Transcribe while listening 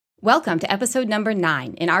Welcome to episode number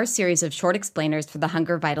 9 in our series of short explainers for the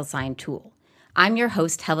Hunger Vital Sign tool. I'm your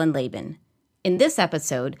host, Helen Laban. In this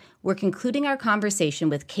episode, we're concluding our conversation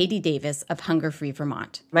with Katie Davis of Hunger Free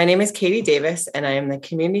Vermont. My name is Katie Davis, and I am the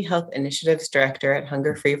Community Health Initiatives Director at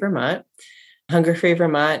Hunger Free Vermont. Hunger Free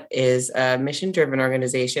Vermont is a mission-driven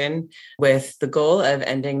organization with the goal of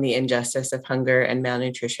ending the injustice of hunger and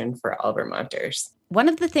malnutrition for all Vermonters. One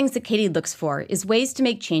of the things that Katie looks for is ways to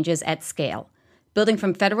make changes at scale, building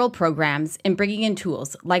from federal programs and bringing in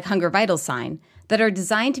tools like Hunger Vital Sign that are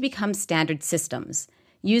designed to become standard systems,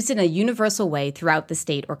 used in a universal way throughout the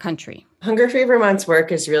state or country. Hunger Free Vermont's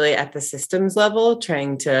work is really at the systems level,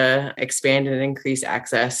 trying to expand and increase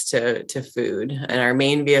access to food. And our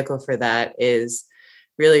main vehicle for that is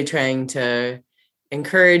really trying to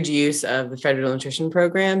encourage use of the federal nutrition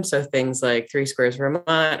program. So things like 3 Squares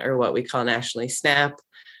Vermont, or what we call nationally SNAP,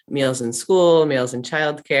 meals in school, meals in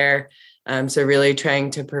childcare. So really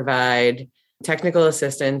trying to provide technical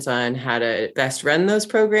assistance on how to best run those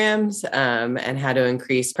programs and how to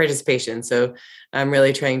increase participation. So I'm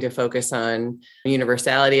really trying to focus on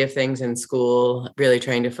universality of things in school, really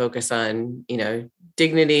trying to focus on,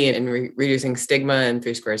 dignity and reducing stigma in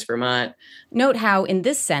 3 Squares Vermont. Note how, in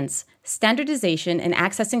this sense, standardization and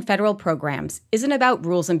accessing federal programs isn't about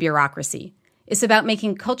rules and bureaucracy. It's about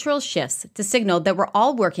making cultural shifts to signal that we're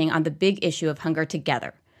all working on the big issue of hunger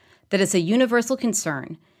together, that it's a universal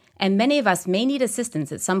concern, and many of us may need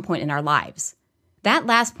assistance at some point in our lives. That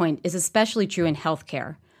last point is especially true in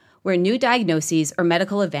healthcare, where new diagnoses or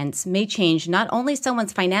medical events may change not only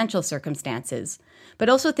someone's financial circumstances, but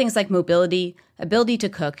also things like mobility, ability to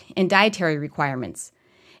cook, and dietary requirements,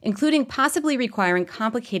 including possibly requiring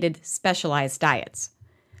complicated, specialized diets.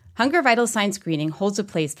 Hunger Vital Sign screening holds a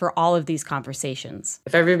place for all of these conversations.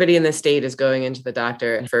 If everybody in the state is going into the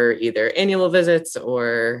doctor for either annual visits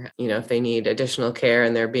or, if they need additional care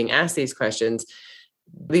and they're being asked these questions,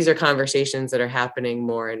 these are conversations that are happening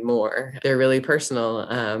more and more. They're really personal,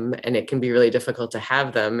 and it can be really difficult to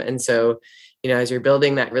have them. And so, as you're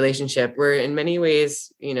building that relationship, we're in many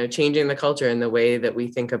ways, changing the culture in the way that we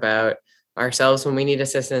think about ourselves when we need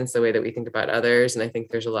assistance, the way that we think about others. And I think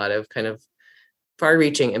there's a lot of kind of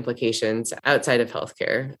far-reaching implications outside of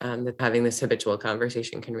healthcare, that having this habitual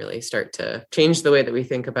conversation can really start to change the way that we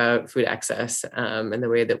think about food access, and the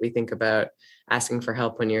way that we think about asking for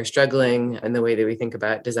help when you're struggling, and the way that we think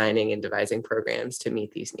about designing and devising programs to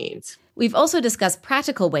meet these needs. We've also discussed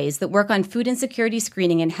practical ways that work on food insecurity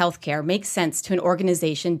screening in healthcare makes sense to an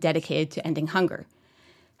organization dedicated to ending hunger.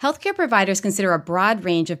 Healthcare providers consider a broad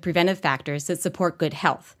range of preventive factors that support good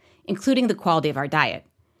health, including the quality of our diet.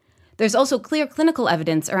 There's also clear clinical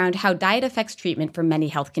evidence around how diet affects treatment for many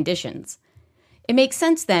health conditions. It makes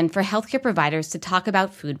sense then for healthcare providers to talk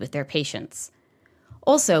about food with their patients.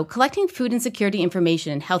 Also, collecting food insecurity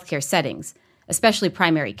information in healthcare settings, especially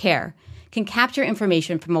primary care, can capture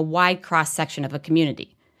information from a wide cross-section of a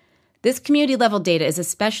community. This community-level data is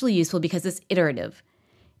especially useful because it's iterative.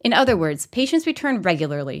 In other words, patients return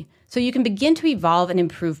regularly, so you can begin to evolve and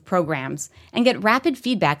improve programs and get rapid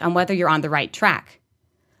feedback on whether you're on the right track.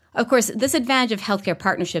 Of course, this advantage of healthcare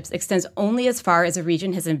partnerships extends only as far as a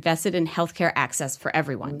region has invested in healthcare access for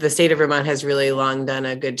everyone. The state of Vermont has really long done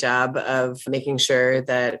a good job of making sure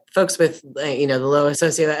that folks with, the lowest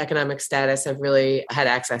socioeconomic status have really had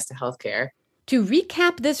access to healthcare. To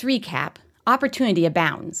recap this recap, opportunity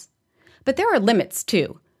abounds. But there are limits,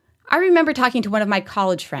 too. I remember talking to one of my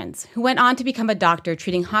college friends who went on to become a doctor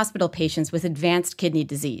treating hospital patients with advanced kidney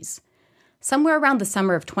disease. Somewhere around the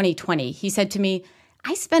summer of 2020, he said to me,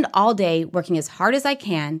 "I spend all day working as hard as I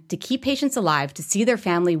can to keep patients alive to see their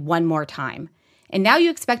family one more time. And now you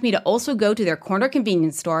expect me to also go to their corner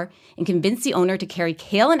convenience store and convince the owner to carry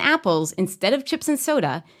kale and apples instead of chips and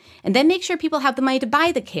soda, and then make sure people have the money to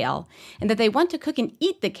buy the kale, and that they want to cook and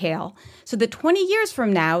eat the kale, so that 20 years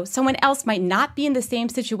from now, someone else might not be in the same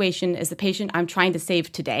situation as the patient I'm trying to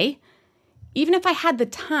save today? Even if I had the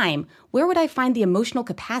time, where would I find the emotional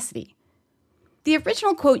capacity?" The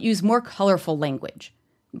original quote used more colorful language,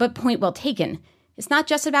 but point well taken. It's not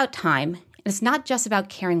just about time, and it's not just about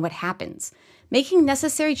caring what happens. Making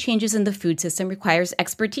necessary changes in the food system requires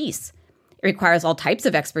expertise. It requires all types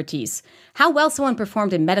of expertise. How well someone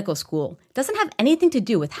performed in medical school doesn't have anything to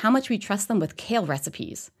do with how much we trust them with kale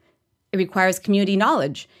recipes. It requires community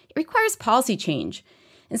knowledge. It requires policy change.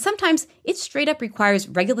 And sometimes it straight up requires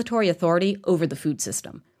regulatory authority over the food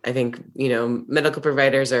system. I think, medical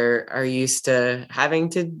providers are used to having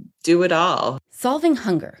to do it all. Solving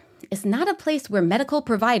hunger is not a place where medical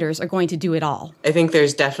providers are going to do it all. I think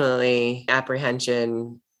there's definitely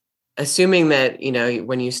apprehension assuming that,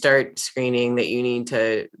 when you start screening that you need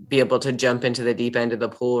to be able to jump into the deep end of the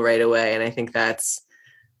pool right away. And I think that's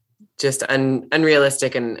just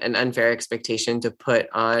unrealistic and an unfair expectation to put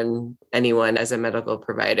on anyone as a medical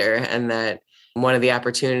provider. And that one of the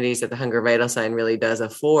opportunities that the Hunger Vital Sign really does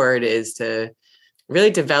afford is to really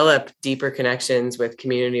develop deeper connections with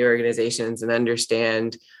community organizations and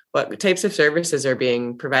understand what types of services are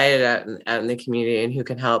being provided out in the community and who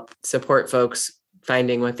can help support folks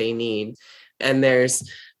finding what they need. And there's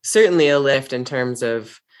certainly a lift in terms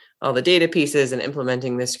of all the data pieces and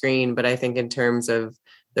implementing the screen. But I think in terms of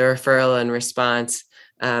the referral and response,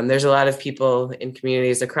 there's a lot of people in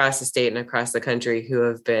communities across the state and across the country who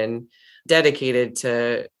have been dedicated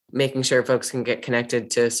to making sure folks can get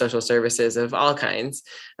connected to social services of all kinds.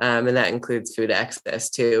 And that includes food access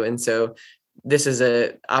too. And so this is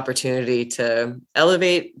an opportunity to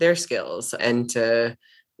elevate their skills and to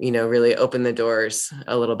really open the doors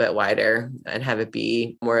a little bit wider and have it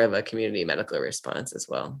be more of a community medical response as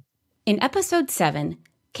well. In episode 7,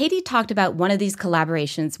 Katie talked about one of these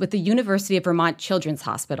collaborations with the University of Vermont Children's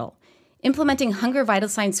Hospital, implementing Hunger Vital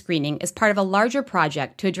Sign screening as part of a larger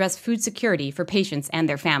project to address food security for patients and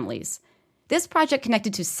their families. This project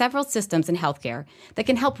connected to several systems in healthcare that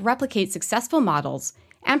can help replicate successful models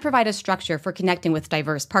and provide a structure for connecting with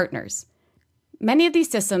diverse partners. Many of these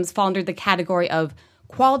systems fall under the category of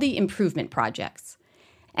quality improvement projects.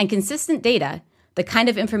 And consistent data, the kind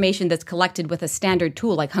of information that's collected with a standard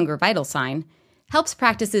tool like Hunger Vital Sign, helps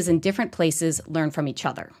practices in different places learn from each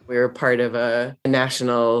other. We were part of a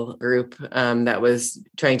national group that was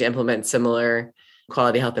trying to implement similar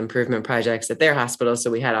quality health improvement projects at their hospital.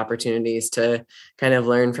 So we had opportunities to kind of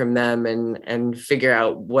learn from them and figure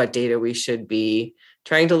out what data we should be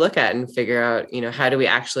trying to look at and figure out, how do we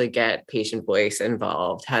actually get patient voice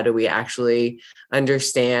involved? How do we actually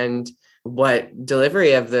understand what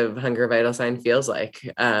delivery of the Hunger Vital Sign feels like,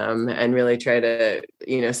 and really try to,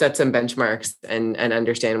 set some benchmarks and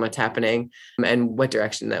understand what's happening and what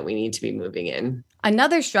direction that we need to be moving in.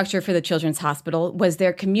 Another structure for the Children's Hospital was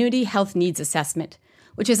their Community Health Needs Assessment,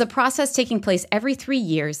 which is a process taking place every 3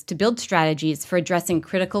 years to build strategies for addressing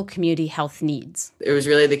critical community health needs. It was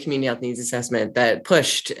really the Community Health Needs Assessment that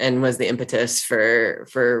pushed and was the impetus for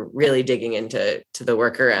really digging into the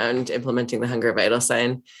work around implementing the Hunger Vital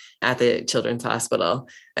Sign at the Children's Hospital.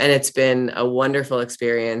 And it's been a wonderful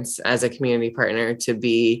experience as a community partner to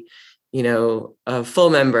be, a full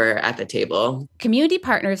member at the table. Community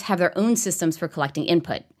partners have their own systems for collecting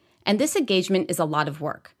input, and this engagement is a lot of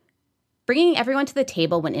work. Bringing everyone to the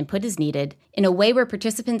table when input is needed in a way where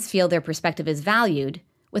participants feel their perspective is valued,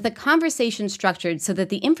 with a conversation structured so that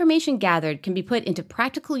the information gathered can be put into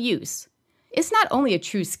practical use, is not only a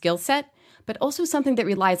true skill set, but also something that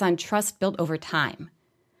relies on trust built over time.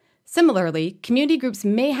 Similarly, community groups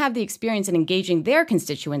may have the experience in engaging their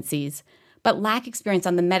constituencies, but lack experience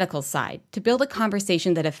on the medical side to build a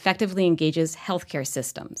conversation that effectively engages healthcare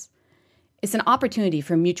systems. It's an opportunity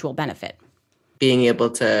for mutual benefit. Being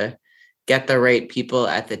able to get the right people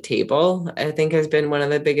at the table, I think, has been one of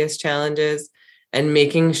the biggest challenges, and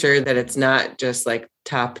making sure that it's not just like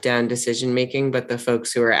top-down decision-making, but the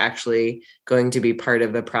folks who are actually going to be part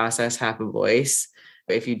of the process have a voice.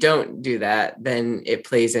 If you don't do that, then it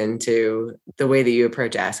plays into the way that you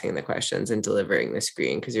approach asking the questions and delivering the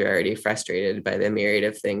screen, because you're already frustrated by the myriad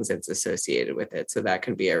of things that's associated with it. So that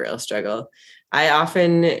can be a real struggle. I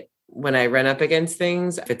often, when I run up against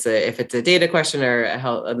things, if it's a data question or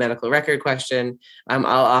a medical record question, I'll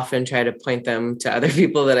often try to point them to other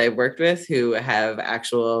people that I've worked with who have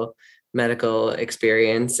actual medical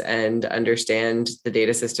experience and understand the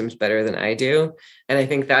data systems better than I do. And I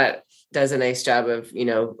think that does a nice job of,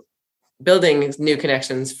 building new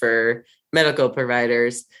connections for medical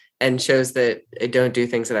providers and shows that I don't do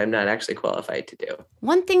things that I'm not actually qualified to do.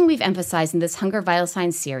 One thing we've emphasized in this Hunger Vital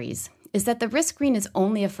Signs series is that the risk screen is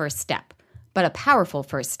only a first step, but a powerful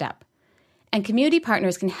first step. And community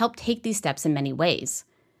partners can help take these steps in many ways.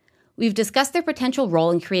 We've discussed their potential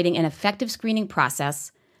role in creating an effective screening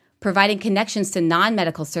process, providing connections to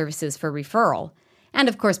non-medical services for referral, and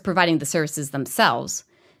of course providing the services themselves,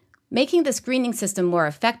 making the screening system more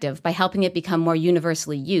effective by helping it become more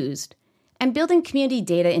universally used, and building community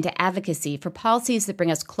data into advocacy for policies that bring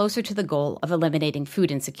us closer to the goal of eliminating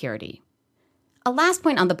food insecurity. A last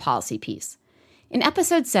point on the policy piece. In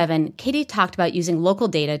episode 7, Katie talked about using local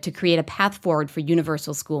data to create a path forward for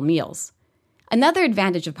universal school meals. Another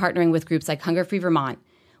advantage of partnering with groups like Hunger Free Vermont,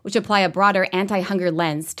 which apply a broader anti-hunger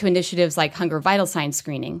lens to initiatives like Hunger Vital Sign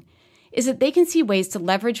screening, is that they can see ways to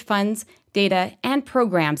leverage funds, data, and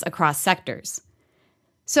programs across sectors.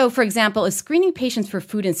 So, for example, if screening patients for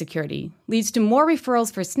food insecurity leads to more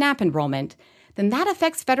referrals for SNAP enrollment, then that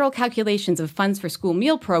affects federal calculations of funds for school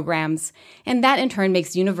meal programs, and that in turn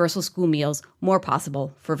makes universal school meals more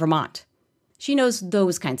possible for Vermont. She knows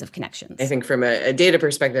those kinds of connections. I think from a data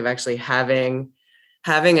perspective, actually having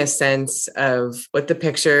a sense of what the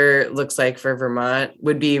picture looks like for Vermont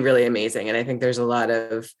would be really amazing. And I think there's a lot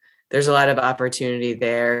of opportunity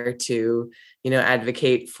there to,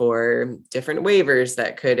 advocate for different waivers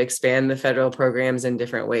that could expand the federal programs in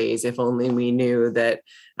different ways. If only we knew that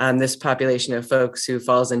this population of folks who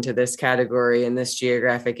falls into this category in this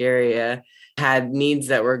geographic area had needs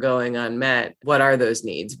that were going unmet. What are those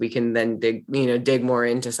needs? We can then dig more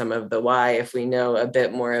into some of the why if we know a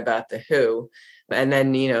bit more about the who. And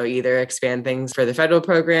then, either expand things for the federal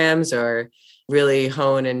programs or really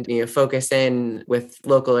hone and focus in with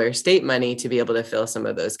local or state money to be able to fill some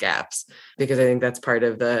of those gaps. Because I think that's part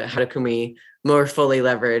of how can we more fully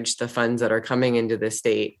leverage the funds that are coming into the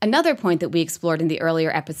state. Another point that we explored in the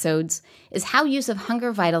earlier episodes is how use of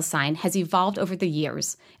Hunger Vital Sign has evolved over the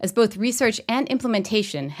years, as both research and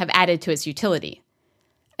implementation have added to its utility.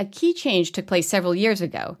 A key change took place several years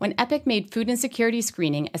ago when Epic made food insecurity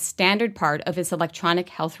screening a standard part of its electronic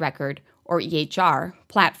health record, or EHR,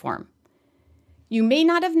 platform. You may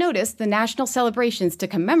not have noticed the national celebrations to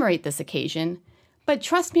commemorate this occasion, but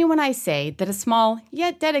trust me when I say that a small,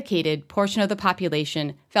 yet dedicated, portion of the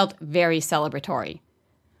population felt very celebratory.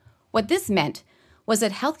 What this meant was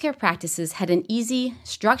that healthcare practices had an easy,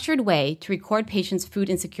 structured way to record patients' food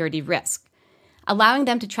insecurity risk, allowing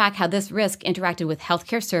them to track how this risk interacted with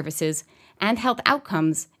healthcare services and health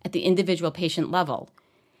outcomes at the individual patient level,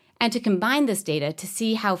 and to combine this data to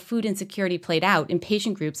see how food insecurity played out in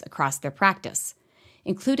patient groups across their practice,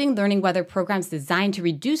 including learning whether programs designed to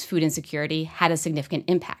reduce food insecurity had a significant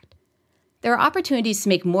impact. There are opportunities to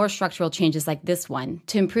make more structural changes like this one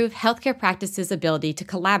to improve healthcare practices' ability to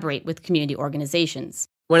collaborate with community organizations.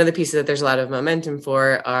 One of the pieces that there's a lot of momentum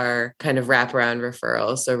for are kind of wraparound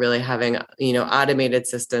referrals. So really having, automated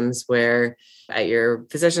systems where at your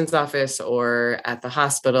physician's office or at the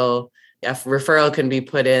hospital, a referral can be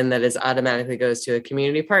put in that automatically goes to a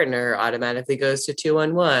community partner, automatically goes to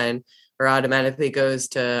 211, or automatically goes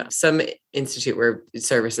to some institute where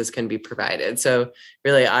services can be provided. So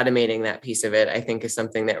really automating that piece of it, I think, is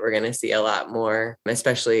something that we're going to see a lot more,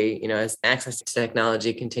 especially, as access to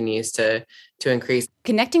technology continues to increase.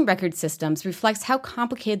 Connecting record systems reflects how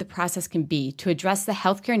complicated the process can be to address the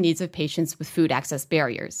healthcare needs of patients with food access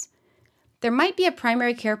barriers. There might be a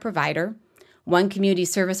primary care provider, one community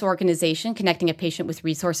service organization connecting a patient with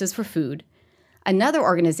resources for food, another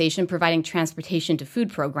organization providing transportation to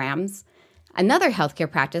food programs, another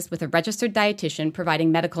healthcare practice with a registered dietitian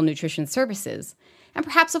providing medical nutrition services, and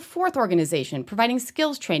perhaps a fourth organization providing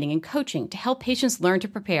skills training and coaching to help patients learn to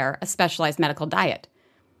prepare a specialized medical diet.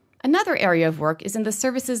 Another area of work is in the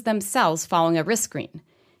services themselves following a risk screen,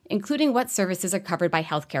 including what services are covered by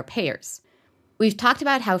healthcare payers. We've talked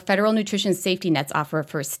about how federal nutrition safety nets offer a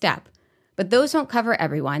first step, but those don't cover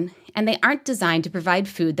everyone, and they aren't designed to provide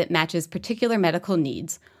food that matches particular medical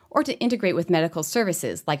needs or to integrate with medical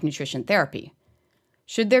services like nutrition therapy.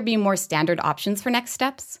 Should there be more standard options for next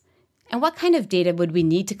steps? And what kind of data would we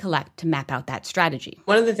need to collect to map out that strategy?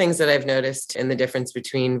 One of the things that I've noticed in the difference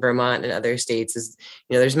between Vermont and other states is,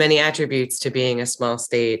 there's many attributes to being a small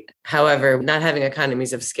state. However, not having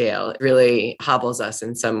economies of scale really hobbles us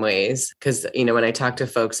in some ways. Because, when I talk to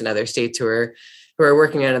folks in other states who are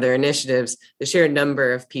working on other initiatives, the sheer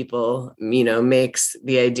number of people, makes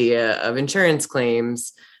the idea of insurance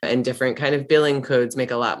claims and different kind of billing codes make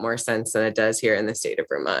a lot more sense than it does here in the state of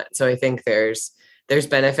Vermont. So I think there's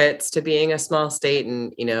benefits to being a small state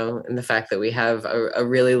and, and the fact that we have a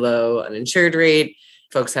really low uninsured rate.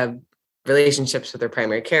 Folks have relationships with their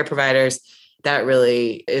primary care providers. That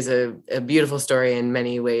really is a beautiful story in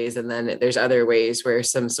many ways. And then there's other ways where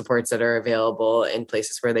some supports that are available in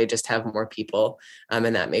places where they just have more people. And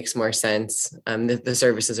that makes more sense. The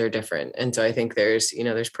services are different. And so I think there's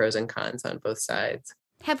pros and cons on both sides.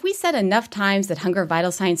 Have we said enough times that Hunger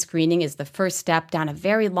Vital Sign screening is the first step down a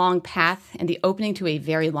very long path and the opening to a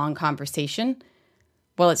very long conversation?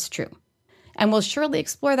 Well, it's true. And we'll surely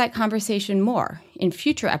explore that conversation more in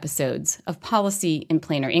future episodes of Policy in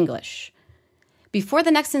Plainer English. Before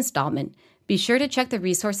the next installment, be sure to check the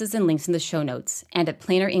resources and links in the show notes and at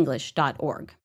plainerenglish.org.